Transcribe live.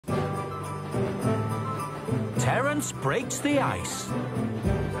Terence breaks the ice.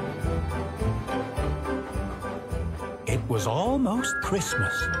 It was almost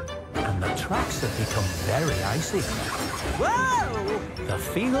Christmas, and the tracks had become very icy. Whoa! The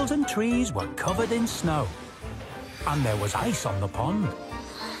fields and trees were covered in snow, and there was ice on the pond.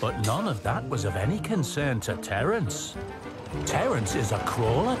 But none of that was of any concern to Terence. Terence is a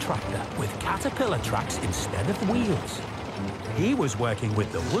crawler tractor with caterpillar tracks instead of wheels. He was working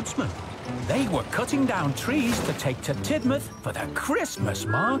with the woodsman. They were cutting down trees to take to Tidmouth for the Christmas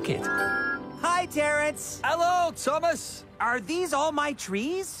market. Hi, Terence. Hello, Thomas. Are these all my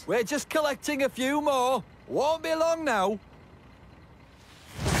trees? We're just collecting a few more. Won't be long now.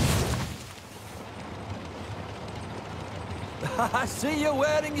 I see you're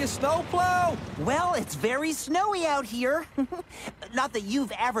wearing your snowplow. Well, it's very snowy out here. Not that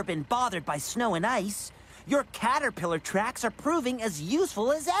you've ever been bothered by snow and ice. Your caterpillar tracks are proving as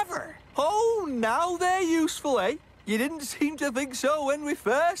useful as ever. Oh, now they're useful, eh? You didn't seem to think so when we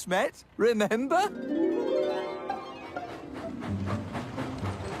first met, remember?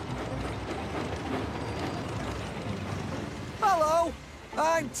 Hello,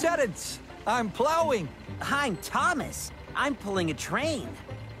 I'm Terence. I'm ploughing. I'm Thomas. I'm pulling a train.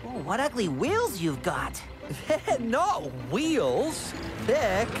 Oh, what ugly wheels you've got. They're not wheels.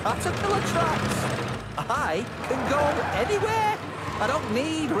 They're caterpillar tracks. I can go anywhere. I don't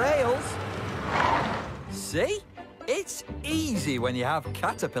need rails. See? It's easy when you have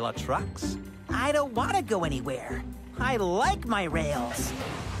caterpillar tracks. I don't want to go anywhere. I like my rails.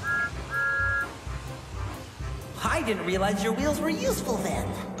 I didn't realize your wheels were useful then.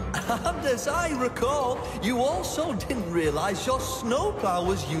 And as I recall, you also didn't realize your snowplow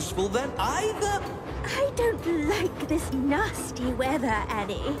was useful then either. I don't like this nasty weather,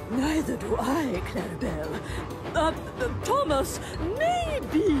 Annie. Neither do I, Clarabelle. Thomas,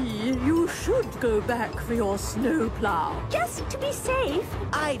 maybe you should go back for your snowplow. Just to be safe.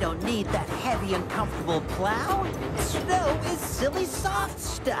 I don't need that heavy, uncomfortable plow. Snow is silly soft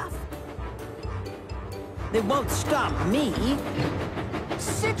stuff. It won't stop me.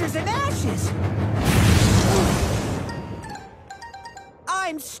 Scissors and ashes!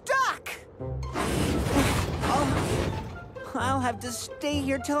 I'm stuck! Oh, I'll have to stay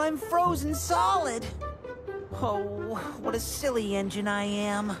here till I'm frozen solid. Oh, what a silly engine I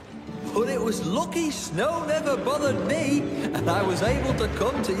am. But it was lucky snow never bothered me, and I was able to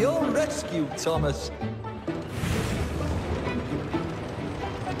come to your rescue, Thomas.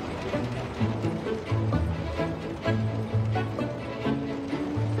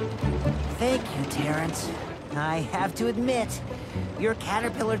 Thank you, Terence. I have to admit, your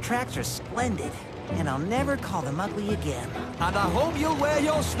caterpillar tracks are splendid, and I'll never call them ugly again. And I hope you'll wear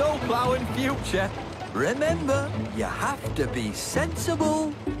your snowplow in future. Remember, you have to be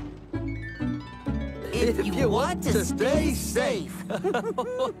sensible. If you want to stay safe.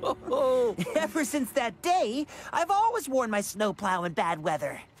 Ever since that day, I've always worn my snowplow in bad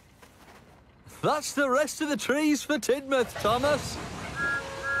weather. That's the rest of the trees for Tidmouth, Thomas.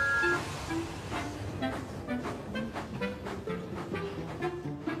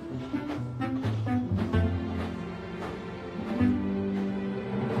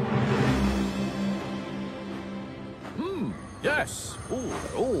 Yes. Oh,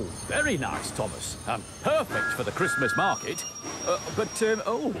 they're all very nice, Thomas, and perfect for the Christmas market.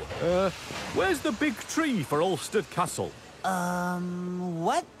 Where's the big tree for Ulstead Castle?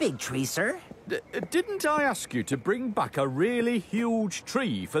 What big tree, sir? Didn't I ask you to bring back a really huge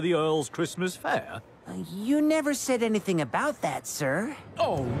tree for the Earl's Christmas fair? You never said anything about that, sir.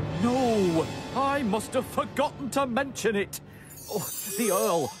 Oh, no! I must have forgotten to mention it. Oh, the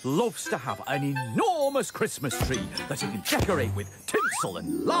Earl loves to have an enormous Christmas tree that he can decorate with tinsel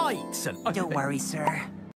and lights and... Don't worry, sir.